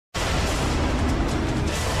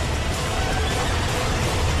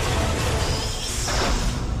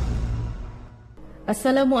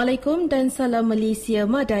Assalamualaikum dan salam Malaysia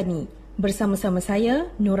Madani. Bersama-sama saya,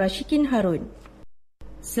 Nora Syikin Harun.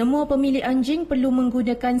 Semua pemilik anjing perlu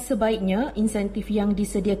menggunakan sebaiknya insentif yang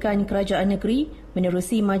disediakan kerajaan negeri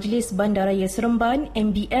menerusi Majlis Bandaraya Seremban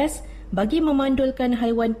MBS bagi memandulkan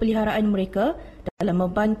haiwan peliharaan mereka dalam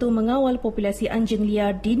membantu mengawal populasi anjing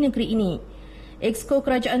liar di negeri ini. Exco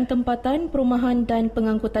Kerajaan Tempatan, Perumahan dan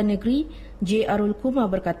Pengangkutan Negeri J. Arul Kumar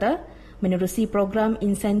berkata, menerusi program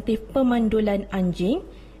insentif pemandulan anjing,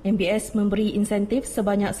 MBS memberi insentif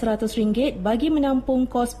sebanyak RM100 bagi menampung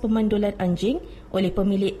kos pemandulan anjing oleh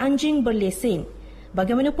pemilik anjing berlesen.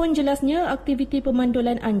 Bagaimanapun jelasnya, aktiviti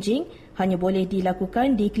pemandulan anjing hanya boleh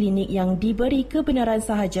dilakukan di klinik yang diberi kebenaran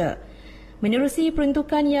sahaja. Menerusi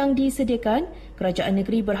peruntukan yang disediakan, kerajaan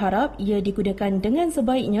negeri berharap ia digunakan dengan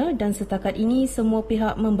sebaiknya dan setakat ini semua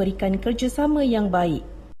pihak memberikan kerjasama yang baik.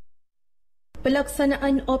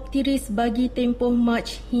 Pelaksanaan optiris bagi tempoh Mac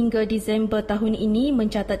hingga Disember tahun ini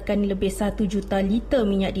mencatatkan lebih 1 juta liter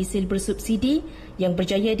minyak diesel bersubsidi yang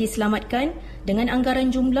berjaya diselamatkan dengan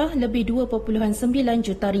anggaran jumlah lebih 2.9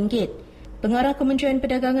 juta ringgit. Pengarah Kementerian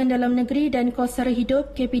Perdagangan Dalam Negeri dan Kos Sara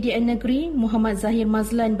Hidup KPDN Negeri Muhammad Zahir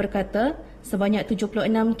Mazlan berkata, sebanyak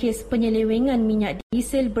 76 kes penyelewengan minyak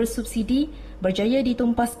diesel bersubsidi berjaya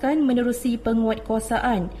ditumpaskan menerusi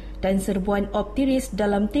penguatkuasaan dan serbuan optiris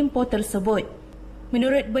dalam tempoh tersebut.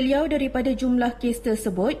 Menurut beliau, daripada jumlah kes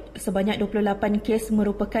tersebut, sebanyak 28 kes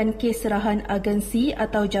merupakan kes serahan agensi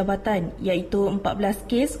atau jabatan iaitu 14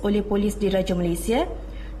 kes oleh Polis Diraja Malaysia,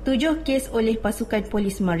 7 kes oleh Pasukan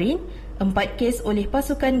Polis Marin, 4 kes oleh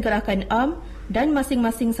Pasukan Gerakan Am dan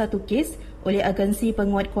masing-masing 1 kes oleh Agensi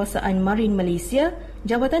Penguatkuasaan Marin Malaysia,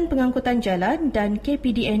 Jabatan Pengangkutan Jalan dan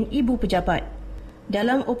KPDN Ibu Pejabat.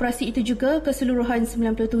 Dalam operasi itu juga, keseluruhan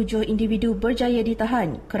 97 individu berjaya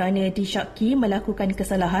ditahan kerana disyaki melakukan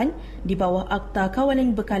kesalahan di bawah Akta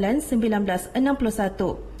Kawalan Bekalan 1961.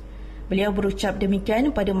 Beliau berucap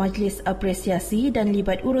demikian pada Majlis Apresiasi dan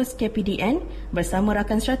Libat Urus KPDN bersama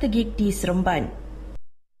rakan strategik di Seremban.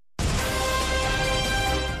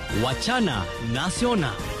 Wacana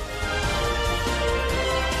Nasional.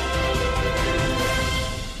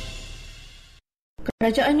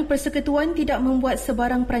 Kerajaan Persekutuan tidak membuat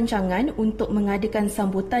sebarang perancangan untuk mengadakan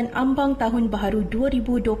sambutan ambang Tahun Baharu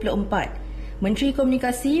 2024. Menteri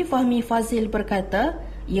Komunikasi Fahmi Fazil berkata,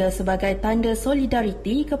 ia sebagai tanda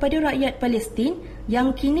solidariti kepada rakyat Palestin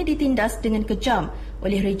yang kini ditindas dengan kejam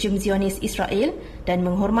oleh rejim Zionis Israel dan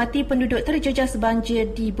menghormati penduduk terjejas banjir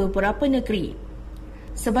di beberapa negeri.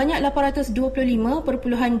 Sebanyak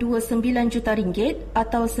RM825.29 juta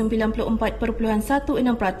atau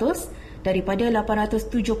 94.16% daripada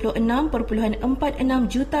RM876.46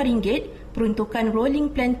 juta peruntukan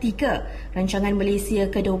Rolling Plan 3 Rancangan Malaysia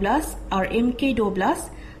ke-12 RMK-12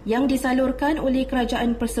 yang disalurkan oleh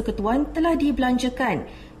Kerajaan Persekutuan telah dibelanjakan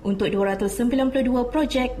untuk 292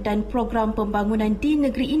 projek dan program pembangunan di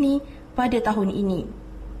negeri ini pada tahun ini.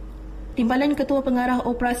 Timbalan Ketua Pengarah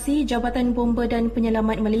Operasi Jabatan Bomba dan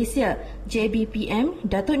Penyelamat Malaysia JBPM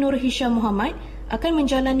Datuk Nur Hisham Muhammad akan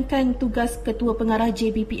menjalankan tugas Ketua Pengarah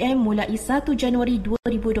JBPM mulai 1 Januari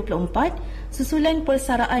 2024 susulan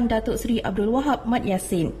persaraan Datuk Seri Abdul Wahab Mat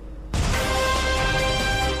Yassin.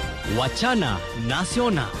 Wacana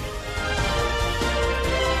Nasional.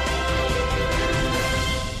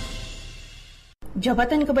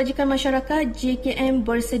 Jabatan Kebajikan Masyarakat JKM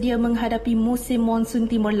bersedia menghadapi musim monsun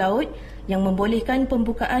timur laut yang membolehkan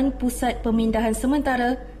pembukaan Pusat Pemindahan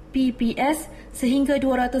Sementara PPS sehingga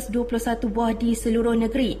 221 buah di seluruh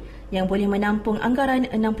negeri yang boleh menampung anggaran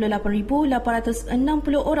 68,860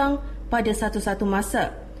 orang pada satu-satu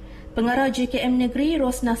masa. Pengarah JKM Negeri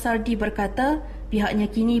Rosnah Sardi berkata, pihaknya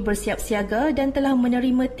kini bersiap siaga dan telah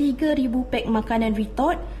menerima 3,000 pek makanan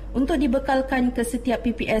retort untuk dibekalkan ke setiap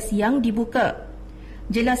PPS yang dibuka.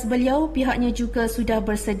 Jelas beliau, pihaknya juga sudah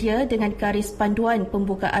bersedia dengan garis panduan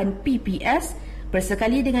pembukaan PPS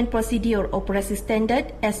bersekali dengan prosedur operasi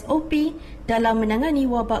standard SOP dalam menangani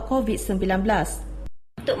wabak COVID-19.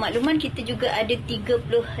 Untuk makluman, kita juga ada 35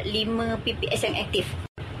 PPS yang aktif.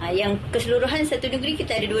 Yang keseluruhan satu negeri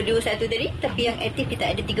kita ada 221 tadi, tapi yang aktif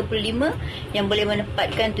kita ada 35 yang boleh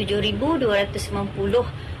menempatkan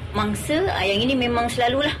 7,290 mangsa. Yang ini memang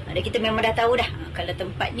selalulah, kita memang dah tahu dah kalau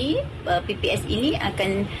tempat ni PPS ini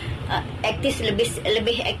akan aktif,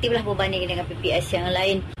 lebih aktif lah berbanding dengan PPS yang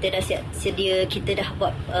lain. Kita dah sedia, kita dah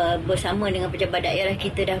buat bersama dengan pejabat daerah,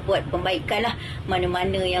 kita dah buat pembaikan lah.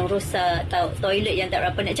 Mana-mana yang rosak, toilet yang tak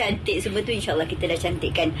berapa nak cantik, semua tu insyaAllah kita dah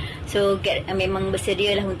cantikkan. So memang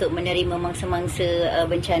bersedia lah untuk menerima mangsa-mangsa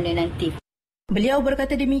bencana nanti. Beliau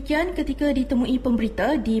berkata demikian ketika ditemui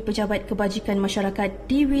pemberita di Pejabat Kebajikan Masyarakat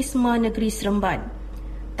di Wisma Negeri Seremban.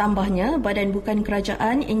 Tambahnya, badan bukan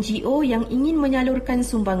kerajaan NGO yang ingin menyalurkan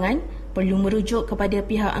sumbangan perlu merujuk kepada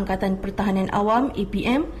pihak Angkatan Pertahanan Awam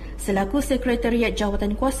APM selaku Sekretariat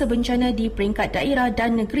Jawatan Kuasa Bencana di peringkat daerah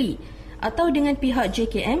dan negeri atau dengan pihak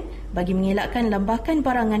JKM bagi mengelakkan lambakan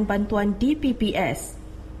barangan bantuan di PPS.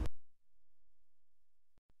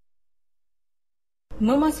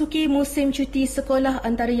 Memasuki musim cuti sekolah,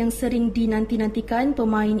 antara yang sering dinanti-nantikan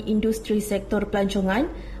pemain industri sektor pelancongan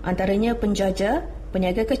antaranya penjaja,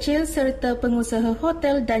 peniaga kecil serta pengusaha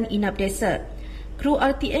hotel dan inap desa. Kru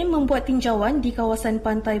RTM membuat tinjauan di kawasan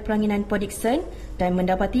Pantai Peranginan Port Dickson dan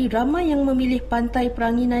mendapati ramai yang memilih Pantai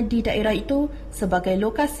Peranginan di daerah itu sebagai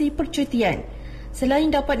lokasi percutian. Selain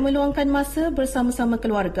dapat meluangkan masa bersama-sama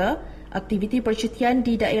keluarga, aktiviti percutian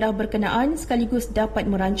di daerah berkenaan sekaligus dapat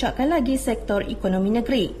merancakkan lagi sektor ekonomi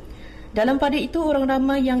negeri. Dalam pada itu, orang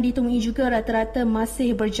ramai yang ditemui juga rata-rata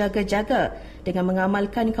masih berjaga-jaga dengan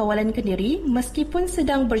mengamalkan kawalan kendiri meskipun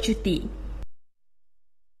sedang bercuti.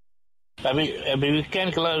 Tapi every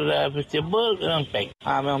weekend kalau ada festival memang pack.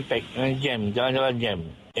 Memang pack. Jam. Jalan-jalan jam.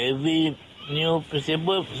 Every new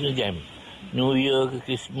festival jam. New Year ke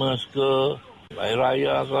Christmas ke Hari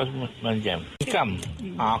Raya ke semua jam. Income.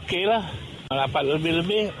 Okey lah. Dapat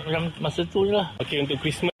lebih-lebih macam masa tu je lah. Okey, untuk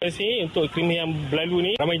Christmas ni, untuk Christmas yang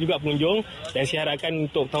berlalu ni, ramai juga pengunjung dan saya harapkan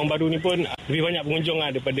untuk tahun baru ni pun lebih banyak pengunjung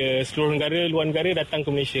daripada seluruh negara, luar negara datang ke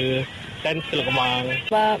Malaysia dan Teluk Kemang.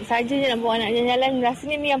 Sebab saja je nak bawa anak jalan-jalan,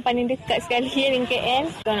 rasanya ni yang paling dekat sekali dengan KL.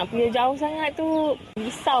 Kalau nak pergi jauh sangat tu,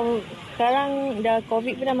 risau. Sekarang dah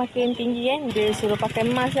COVID pun dah makin tinggi kan. Dia suruh pakai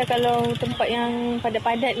mask lah kalau tempat yang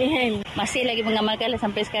padat-padat ni kan. Masih lagi mengamalkan lah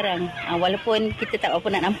sampai sekarang. Walaupun kita tak apa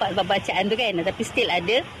nak nampak bacaan tu kan. Tapi still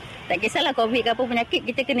ada. Tak kisahlah COVID ke apa penyakit,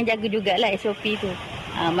 kita kena jaga jugalah SOP tu.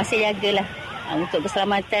 Masih jagalah. Untuk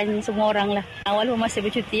keselamatan semua orang lah. Walaupun masih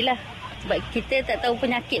bercuti lah. Sebab kita tak tahu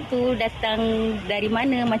penyakit tu datang dari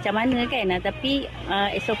mana, macam mana kan. Tapi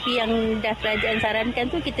SOP yang dah kerajaan sarankan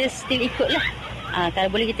tu kita still ikut lah.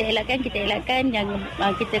 Kalau boleh kita elakkan, kita elakkan. Yang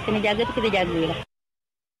kita kena jaga tu, kita jagalah.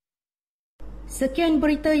 Sekian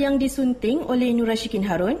berita yang disunting oleh Nur Rashikin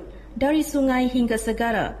Harun. Dari sungai hingga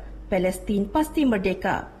segara, Palestin pasti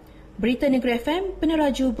merdeka. Berita Negeri FM,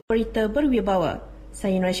 peneraju berita berwibawa.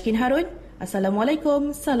 Saya Nur Rashikin Harun.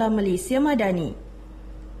 Assalamualaikum, salam Malaysia Madani.